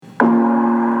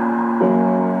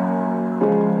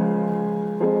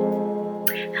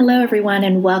Hello, everyone,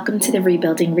 and welcome to the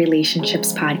Rebuilding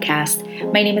Relationships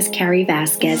podcast. My name is Carrie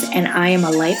Vasquez, and I am a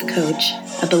life coach,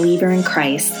 a believer in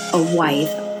Christ, a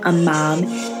wife, a mom,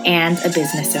 and a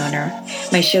business owner.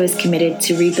 My show is committed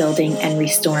to rebuilding and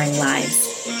restoring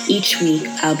lives. Each week,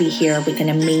 I'll be here with an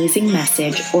amazing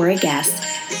message or a guest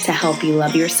to help you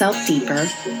love yourself deeper,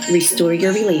 restore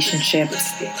your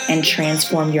relationships, and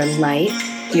transform your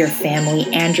life, your family,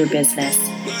 and your business.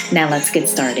 Now let's get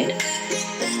started.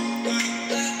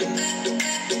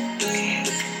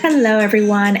 Hello,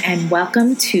 everyone, and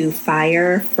welcome to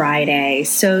Fire Friday.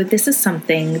 So this is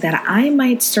something that I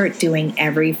might start doing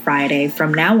every Friday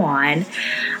from now on.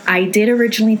 I did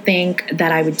originally think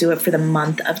that I would do it for the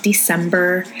month of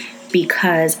December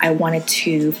because I wanted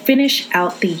to finish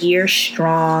out the year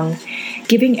strong,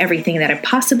 giving everything that I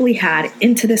possibly had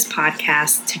into this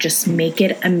podcast to just make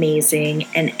it amazing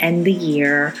and end the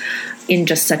year in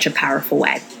just such a powerful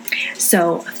way.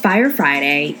 So Fire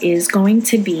Friday is going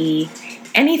to be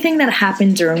anything that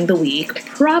happened during the week,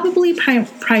 probably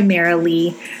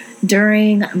primarily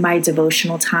during my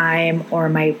devotional time or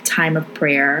my time of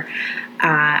prayer.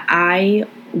 I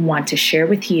want to share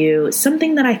with you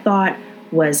something that I thought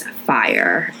was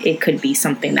fire. It could be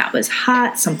something that was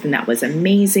hot, something that was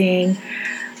amazing,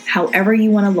 however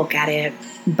you want to look at it.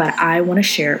 But I want to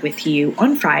share it with you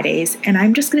on Fridays, and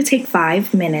I'm just going to take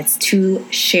 5 minutes to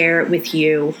share with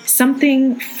you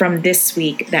something from this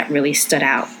week that really stood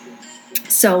out.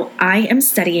 So I am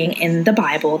studying in the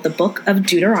Bible, the book of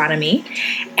Deuteronomy,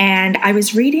 and I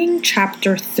was reading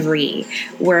chapter 3,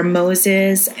 where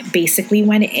Moses basically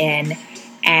went in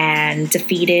and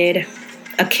defeated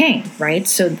a king, right?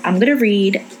 So I'm going to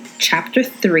read chapter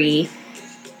 3,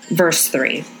 verse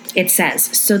 3. It says,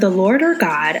 "So the Lord our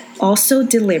God also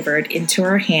delivered into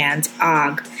our hands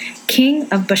Og, king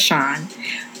of Bashan,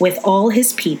 with all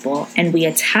his people, and we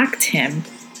attacked him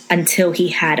until he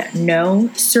had no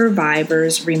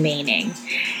survivors remaining."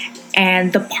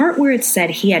 And the part where it said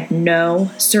he had no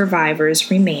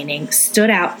survivors remaining stood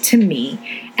out to me,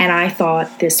 and I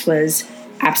thought this was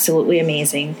absolutely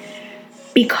amazing.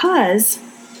 Because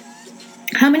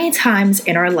how many times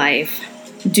in our life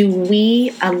do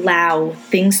we allow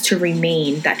things to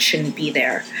remain that shouldn't be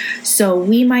there? So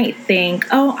we might think,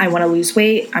 oh, I want to lose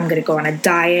weight, I'm going to go on a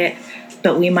diet,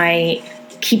 but we might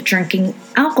keep drinking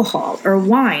alcohol or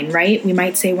wine, right? We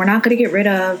might say we're not going to get rid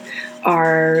of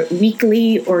our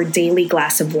weekly or daily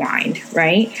glass of wine,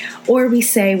 right? Or we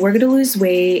say we're going to lose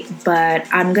weight, but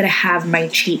I'm going to have my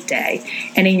cheat day.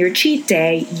 And in your cheat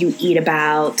day, you eat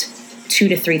about 2,000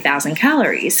 to 3,000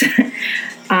 calories.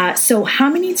 So how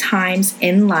many times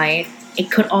in life, it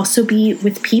could also be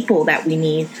with people that we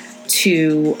need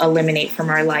to eliminate from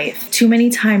our life. Too many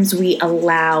times we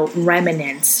allow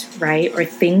remnants, right, or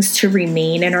things to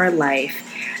remain in our life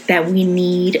that we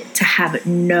need to have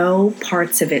no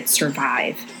parts of it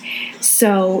survive.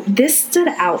 So this stood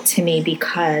out to me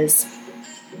because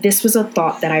this was a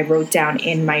thought that I wrote down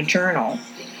in my journal.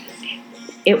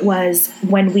 It was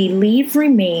when we leave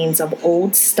remains of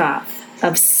old stuff,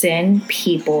 of sin,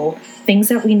 people, things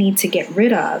that we need to get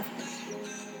rid of,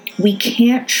 we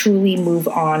can't truly move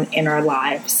on in our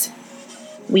lives.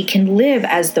 We can live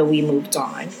as though we moved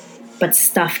on, but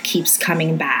stuff keeps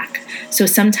coming back. So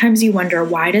sometimes you wonder,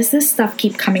 why does this stuff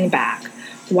keep coming back?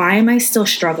 Why am I still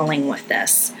struggling with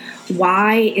this?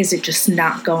 Why is it just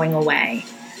not going away?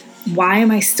 Why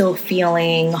am I still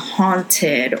feeling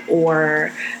haunted?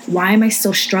 Or why am I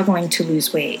still struggling to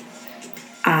lose weight?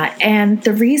 And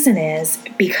the reason is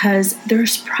because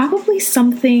there's probably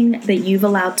something that you've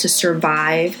allowed to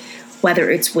survive, whether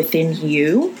it's within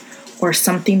you or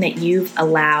something that you've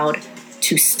allowed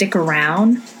to stick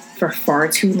around for far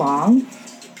too long.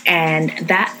 And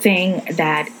that thing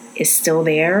that is still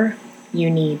there,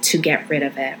 you need to get rid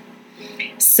of it.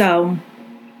 So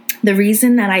the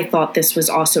reason that I thought this was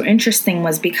also interesting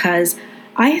was because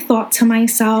I thought to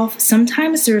myself,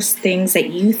 sometimes there's things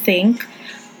that you think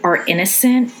are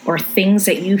innocent or things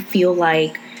that you feel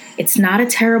like it's not a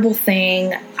terrible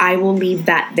thing. I will leave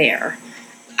that there.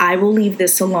 I will leave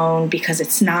this alone because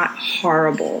it's not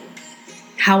horrible.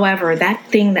 However, that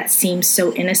thing that seems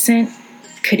so innocent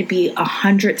could be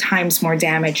 100 times more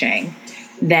damaging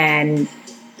than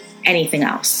anything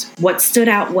else. What stood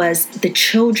out was the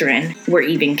children were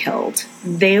even killed.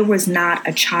 There was not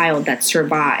a child that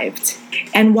survived.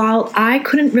 And while I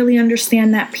couldn't really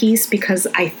understand that piece because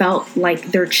I felt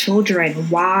like they're children,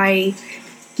 why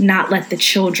not let the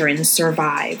children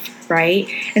survive, right?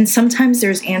 And sometimes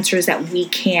there's answers that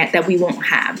we won't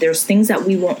have. There's things that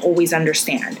we won't always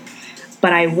understand.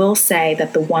 But I will say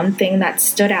that the one thing that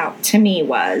stood out to me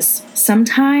was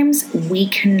sometimes we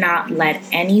cannot let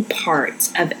any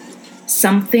parts of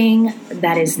something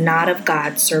that is not of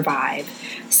God survive,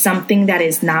 something that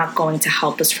is not going to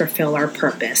help us fulfill our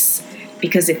purpose.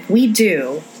 Because if we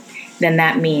do, then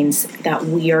that means that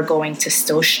we are going to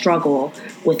still struggle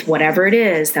with whatever it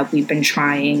is that we've been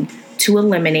trying to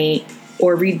eliminate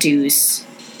or reduce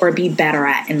or be better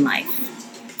at in life.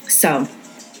 So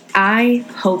I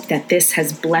hope that this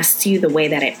has blessed you the way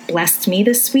that it blessed me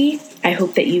this week. I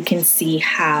hope that you can see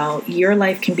how your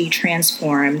life can be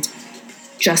transformed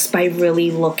just by really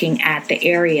looking at the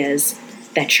areas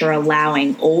that you're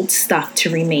allowing old stuff to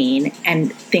remain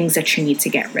and things that you need to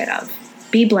get rid of.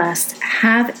 Be blessed.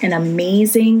 Have an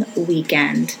amazing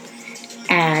weekend.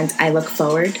 And I look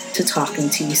forward to talking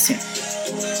to you soon.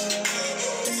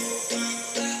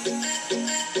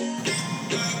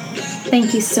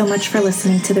 Thank you so much for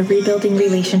listening to the Rebuilding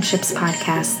Relationships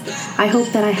podcast. I hope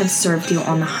that I have served you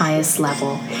on the highest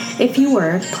level. If you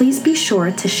were, please be sure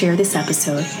to share this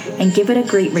episode and give it a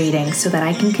great rating so that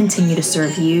I can continue to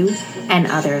serve you and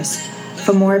others.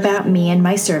 For more about me and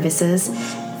my services,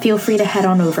 feel free to head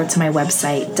on over to my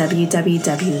website,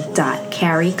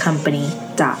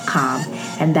 www.caricompany.com,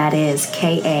 and that is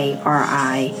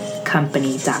KARI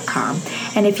company.com.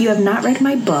 And if you have not read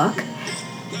my book,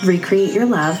 Recreate Your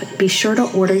Love, be sure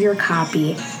to order your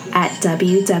copy at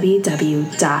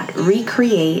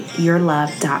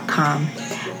www.recreateyourlove.com.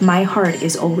 My heart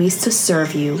is always to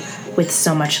serve you with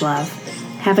so much love.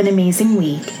 Have an amazing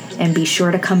week, and be sure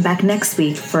to come back next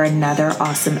week for another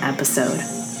awesome episode.